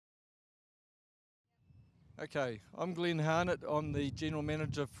Okay, I'm Glenn Harnett. I'm the General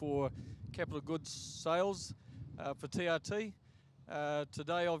Manager for Capital Goods Sales for TRT.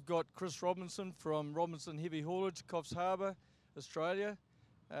 Today I've got Chris Robinson from Robinson Heavy Haulage, Coffs Harbour, Australia.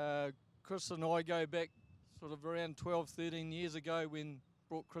 Chris and I go back sort of around 12, 13 years ago when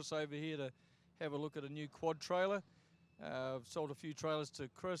brought Chris over here to have a look at a new quad trailer. I've sold a few trailers to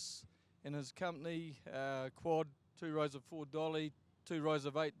Chris and his company, quad, 2 rows of 4 dolly, 2 rows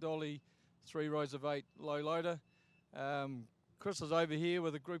of 8 dolly, 3 rows of 8 low loader. Chris is over here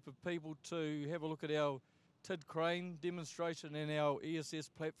with a group of people to have a look at our TID crane demonstration and our ESS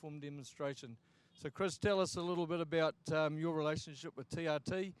platform demonstration. So Chris, tell us a little bit about your relationship with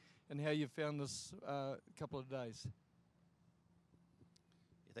TRT and how you found this couple of days.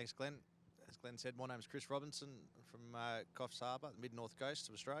 Yeah, thanks, Glenn. As Glenn said, my name is Chris Robinson from Coffs Harbour, the mid-north coast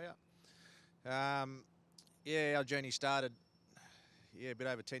of Australia. Yeah, our journey started a bit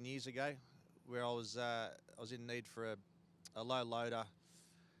over 10 years ago, where I was in need for a low loader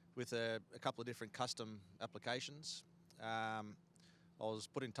with a couple of different custom applications. I was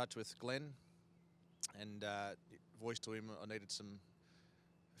put in touch with Glenn and voiced to him I needed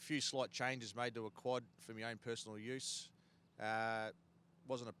a few slight changes made to a quad for my own personal use.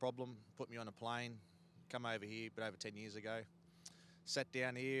 Wasn't a problem, put me on a plane, come over here, but over 10 years ago. Sat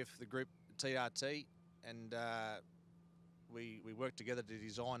down here for the group TRT and we worked together to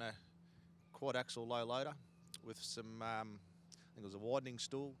design a quad axle low loader with some, I think it was a widening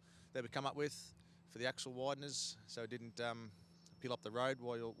stool that we come up with for the axle wideners so it didn't peel up the road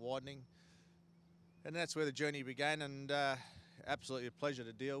while you're widening. And that's where the journey began, and absolutely a pleasure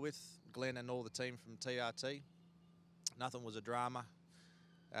to deal with Glenn and all the team from TRT. Nothing was a drama.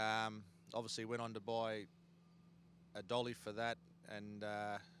 Obviously went on to buy a dolly for that, and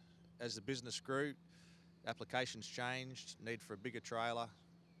as the business grew, applications changed, need for a bigger trailer,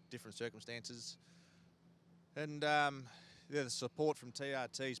 different circumstances. And the support from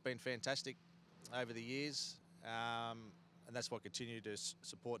TRT has been fantastic over the years, and that's what continued to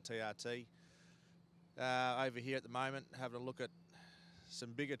support TRT. Over here at the moment, having a look at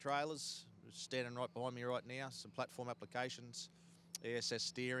some bigger trailers, standing right behind me right now, some platform applications, ESS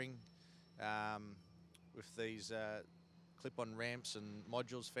steering, with these clip-on ramps and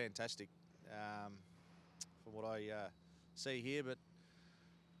modules, fantastic from what I see here. But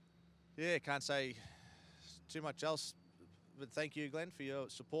yeah, can't say too much else, but thank you, Glenn, for your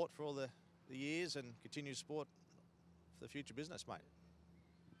support for all the years and continued support for the future business, mate.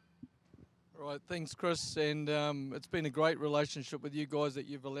 All right, thanks, Chris, and it's been a great relationship with you guys that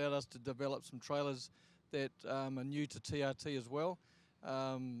you've allowed us to develop some trailers that are new to TRT as well.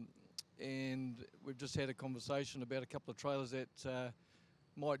 And we've just had a conversation about a couple of trailers that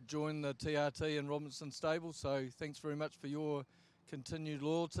might join the TRT and Robinson stable. So thanks very much for your continued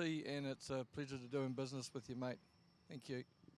loyalty, and it's a pleasure to doing business with you, mate. Thank you.